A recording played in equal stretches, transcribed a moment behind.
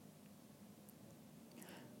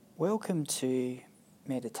Welcome to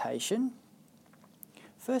meditation.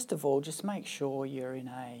 First of all, just make sure you're in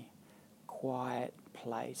a quiet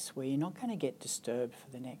place where you're not going to get disturbed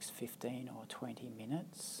for the next 15 or 20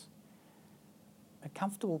 minutes. A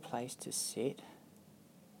comfortable place to sit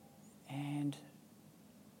and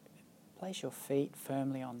place your feet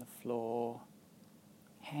firmly on the floor,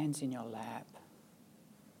 hands in your lap.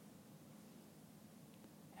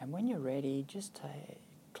 And when you're ready, just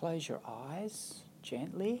close your eyes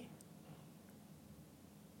gently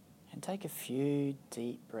and take a few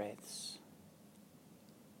deep breaths.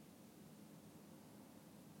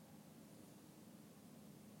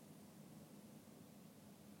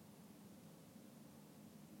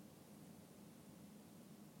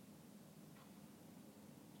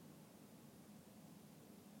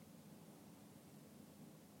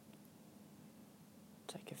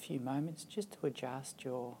 Take a few moments just to adjust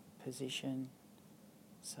your position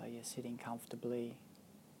so you're sitting comfortably,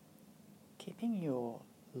 keeping your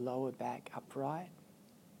lower back upright,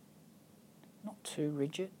 not too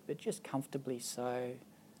rigid, but just comfortably so,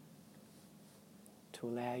 to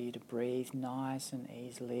allow you to breathe nice and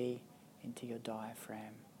easily into your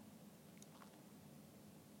diaphragm.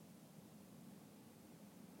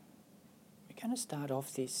 We're going to start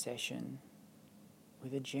off this session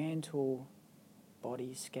with a gentle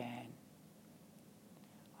body scan.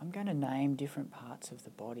 I'm going to name different parts of the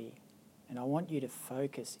body, and I want you to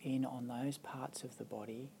focus in on those parts of the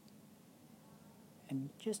body and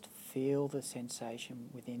just feel the sensation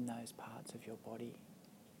within those parts of your body.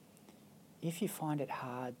 If you find it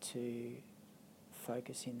hard to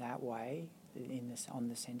focus in that way, on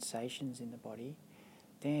the sensations in the body,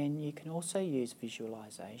 then you can also use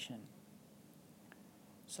visualization.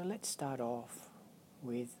 So let's start off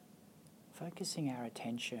with focusing our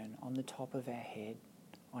attention on the top of our head,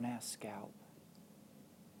 on our scalp.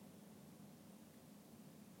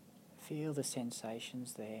 Feel the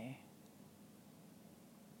sensations there.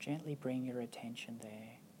 Gently bring your attention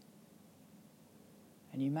there.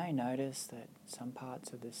 And you may notice that some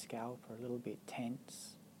parts of the scalp are a little bit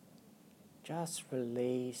tense. Just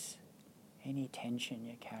release any tension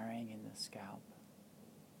you're carrying in the scalp.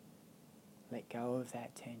 Let go of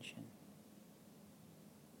that tension.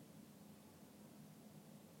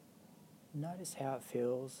 Notice how it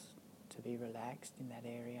feels to be relaxed in that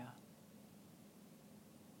area.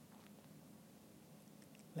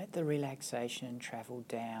 Let the relaxation travel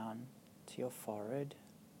down to your forehead,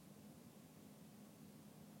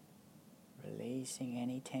 releasing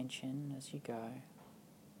any tension as you go,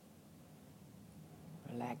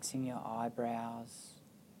 relaxing your eyebrows,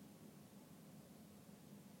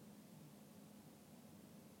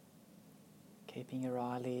 keeping your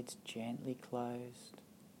eyelids gently closed.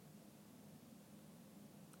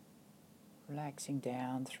 Relaxing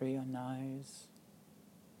down through your nose,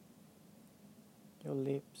 your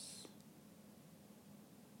lips,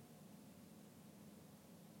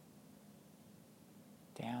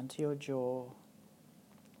 down to your jaw,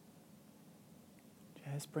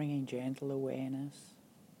 just bringing gentle awareness.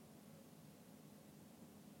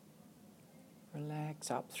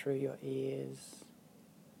 Relax up through your ears,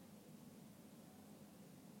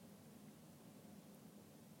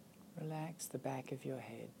 relax the back of your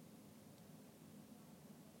head.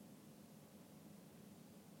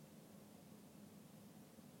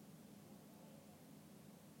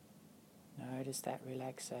 Notice that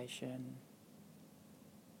relaxation.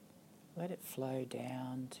 Let it flow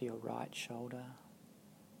down to your right shoulder.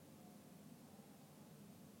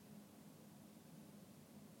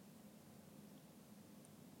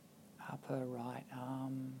 Upper right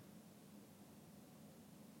arm.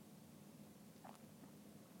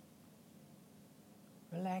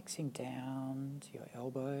 Relaxing down to your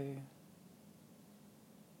elbow.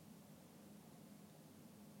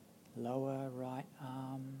 Lower right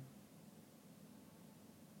arm.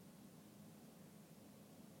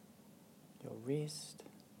 Your wrist,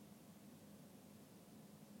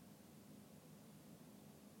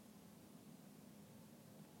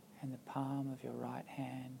 and the palm of your right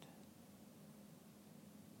hand.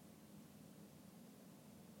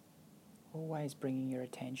 Always bringing your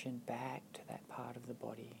attention back to that part of the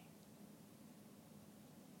body.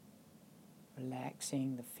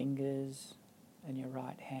 Relaxing the fingers in your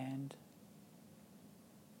right hand.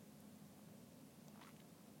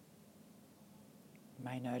 You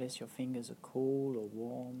may notice your fingers are cool or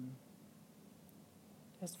warm.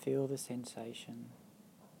 Just feel the sensation.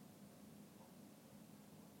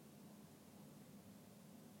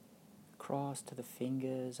 Across to the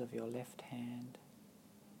fingers of your left hand.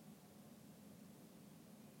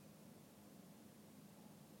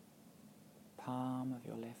 Palm of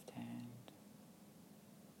your left hand.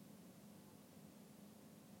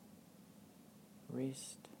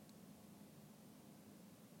 wrist,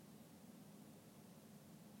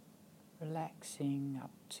 relaxing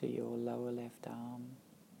up to your lower left arm,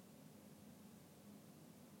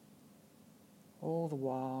 all the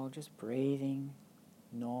while just breathing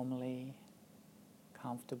normally,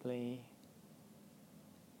 comfortably,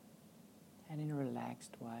 and in a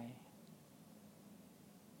relaxed way.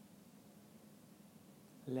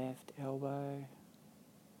 Left elbow,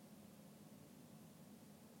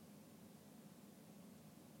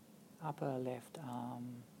 upper left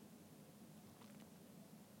arm,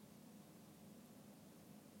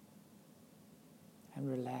 and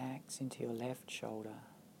relax into your left shoulder.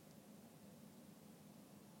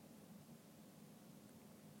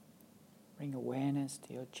 Bring awareness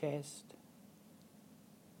to your chest,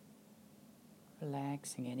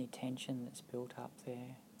 relaxing any tension that's built up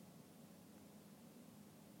there.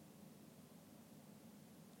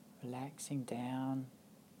 Relaxing down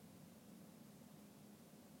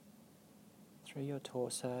through your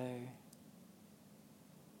torso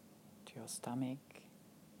to your stomach,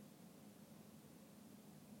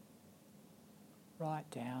 right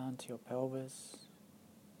down to your pelvis,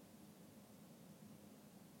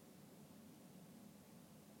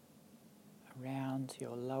 around to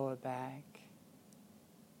your lower back,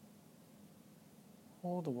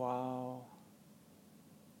 all the while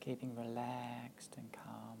keeping relaxed and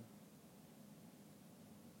calm.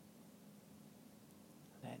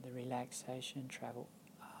 Let the relaxation travel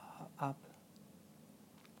up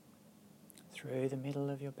through the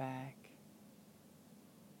middle of your back,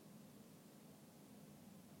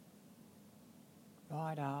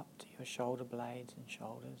 right up to your shoulder blades and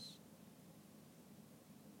shoulders.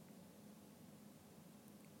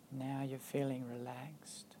 Now you're feeling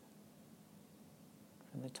relaxed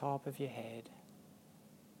from the top of your head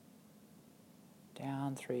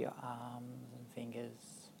down through your arms and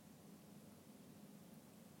fingers,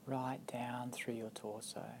 right down through your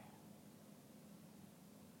torso.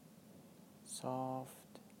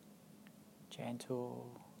 Soft,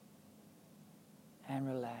 gentle, and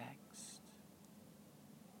relaxed.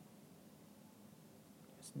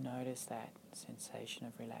 Just notice that sensation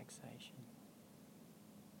of relaxation.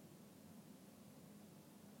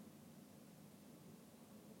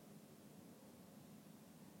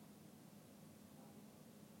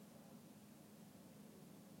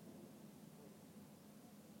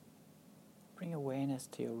 Bring awareness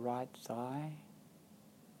to your right thigh.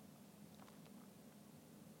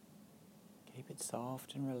 Keep it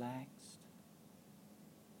soft and relaxed.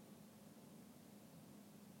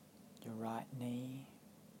 Your right knee.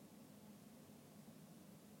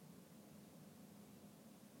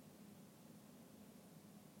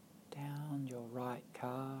 Down your right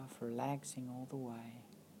calf, relaxing all the way.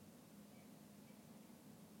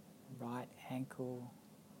 Right ankle.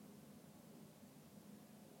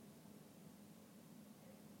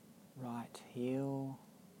 Right heel.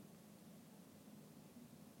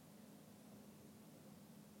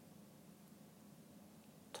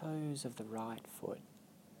 Toes of the right foot.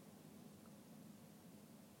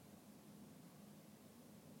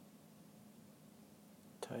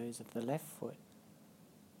 Toes of the left foot.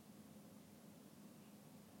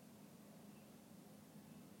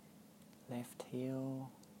 Left heel.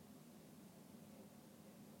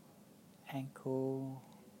 Ankle.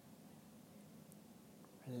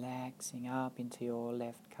 Relaxing up into your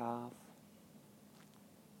left calf.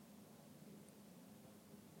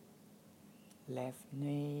 Left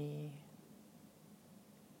knee.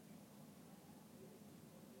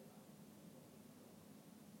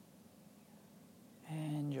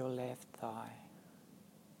 And your left thigh.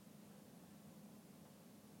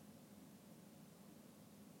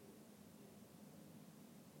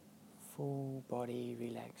 Full body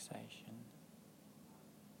relaxation.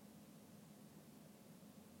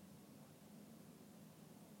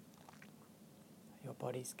 Your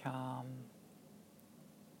body's calm,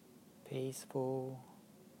 peaceful,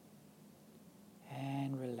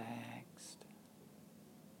 and relaxed.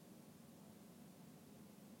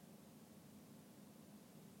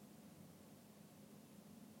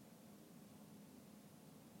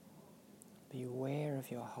 Be aware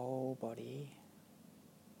of your whole body.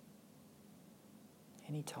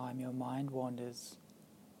 Anytime your mind wanders,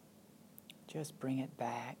 just bring it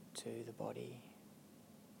back to the body.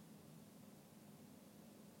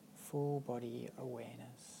 Full body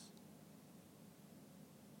awareness.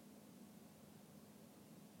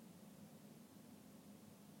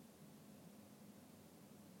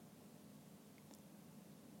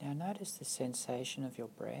 Now notice the sensation of your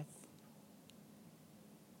breath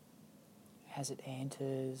as it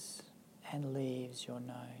enters and leaves your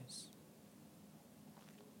nose.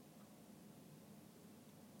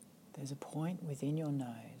 There's a point within your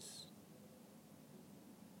nose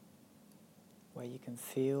where you can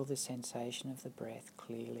feel the sensation of the breath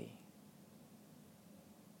clearly.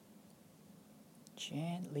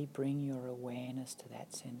 Gently bring your awareness to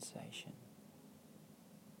that sensation.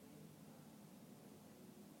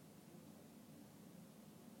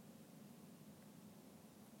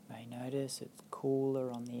 You may notice it's cooler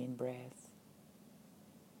on the in-breath,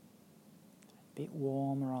 a bit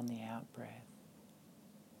warmer on the out-breath.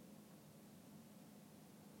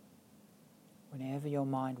 Whenever your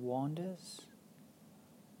mind wanders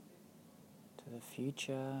to the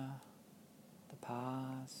future, the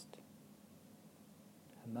past,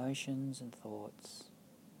 emotions and thoughts,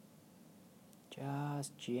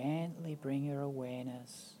 just gently bring your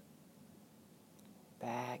awareness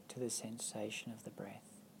back to the sensation of the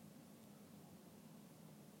breath.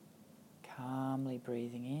 Calmly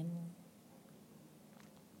breathing in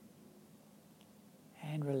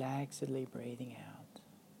and relaxedly breathing out.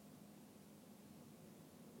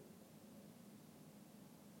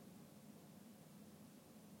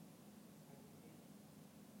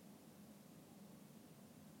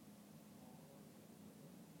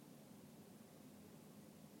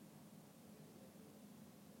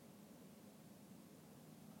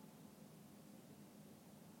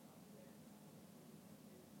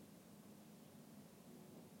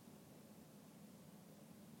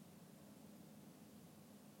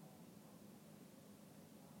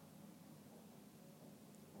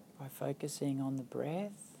 By focusing on the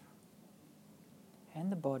breath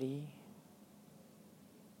and the body,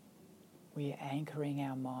 we are anchoring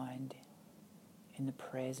our mind in the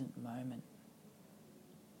present moment.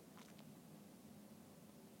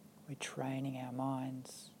 We're training our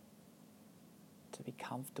minds to be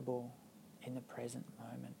comfortable in the present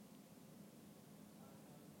moment.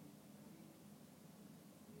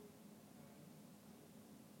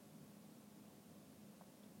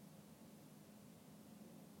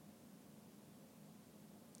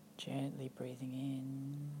 Gently breathing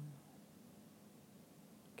in,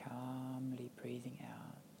 calmly breathing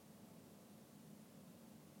out.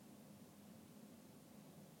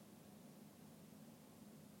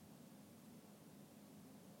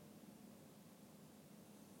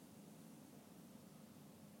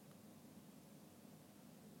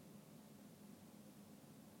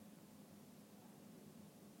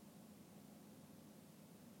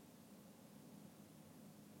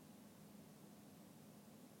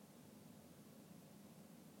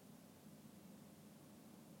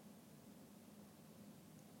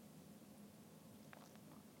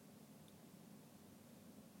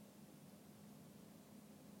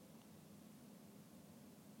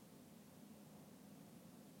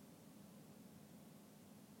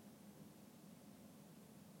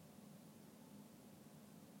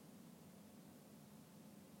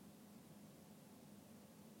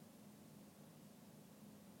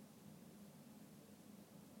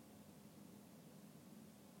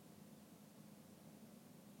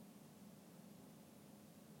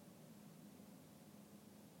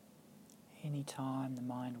 Anytime the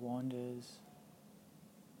mind wanders,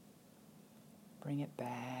 bring it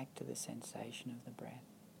back to the sensation of the breath.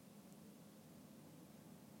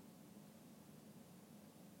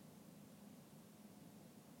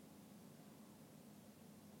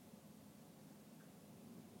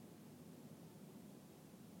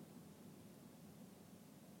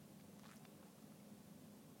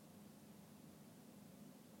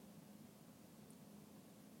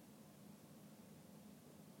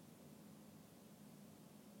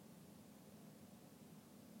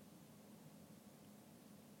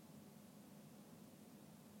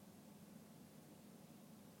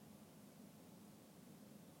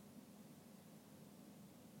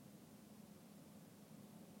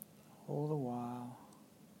 All the while,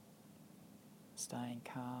 staying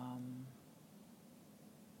calm,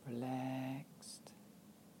 relaxed,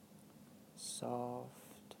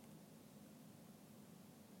 soft,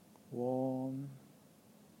 warm,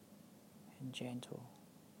 and gentle.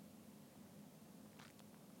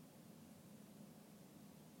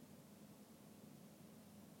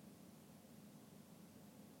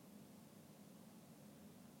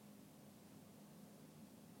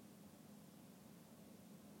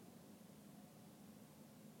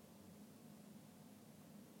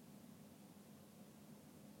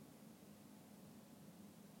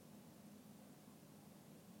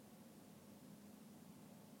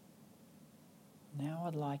 Now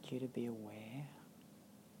I'd like you to be aware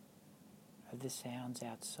of the sounds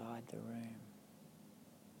outside the room.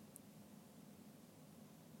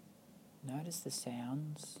 Notice the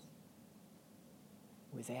sounds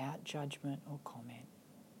without judgment or comment.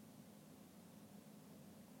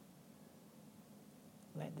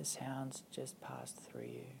 Let the sounds just pass through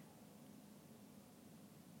you.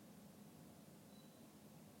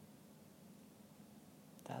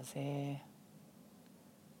 They're there,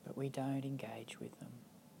 but we don't engage with them.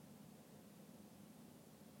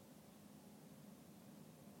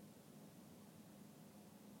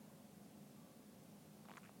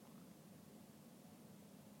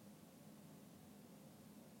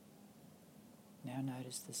 Now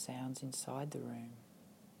notice the sounds inside the room.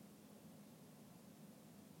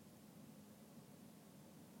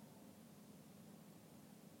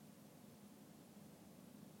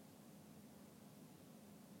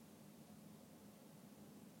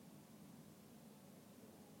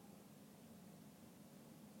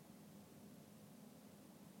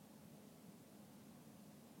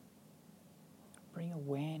 Bring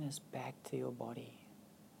awareness back to your body.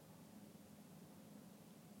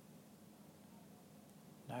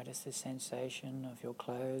 Notice the sensation of your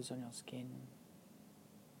clothes on your skin.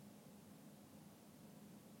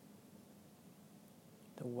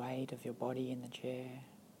 The weight of your body in the chair.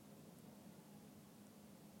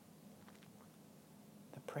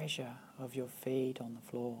 The pressure of your feet on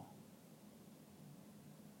the floor.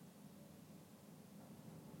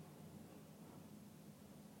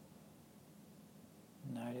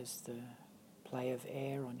 Notice the play of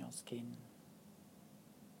air on your skin.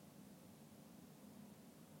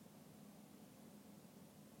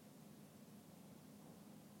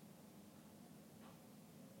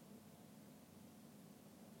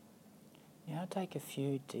 Now take a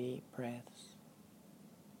few deep breaths.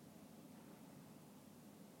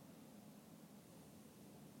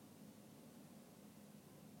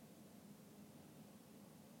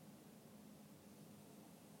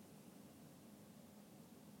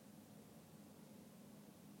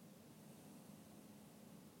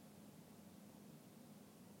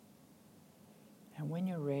 And when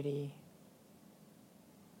you're ready,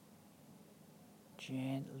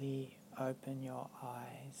 gently open your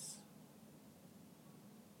eyes.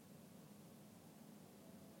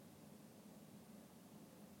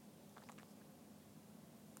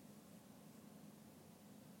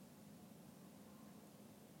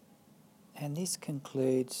 And this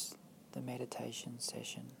concludes the meditation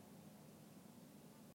session.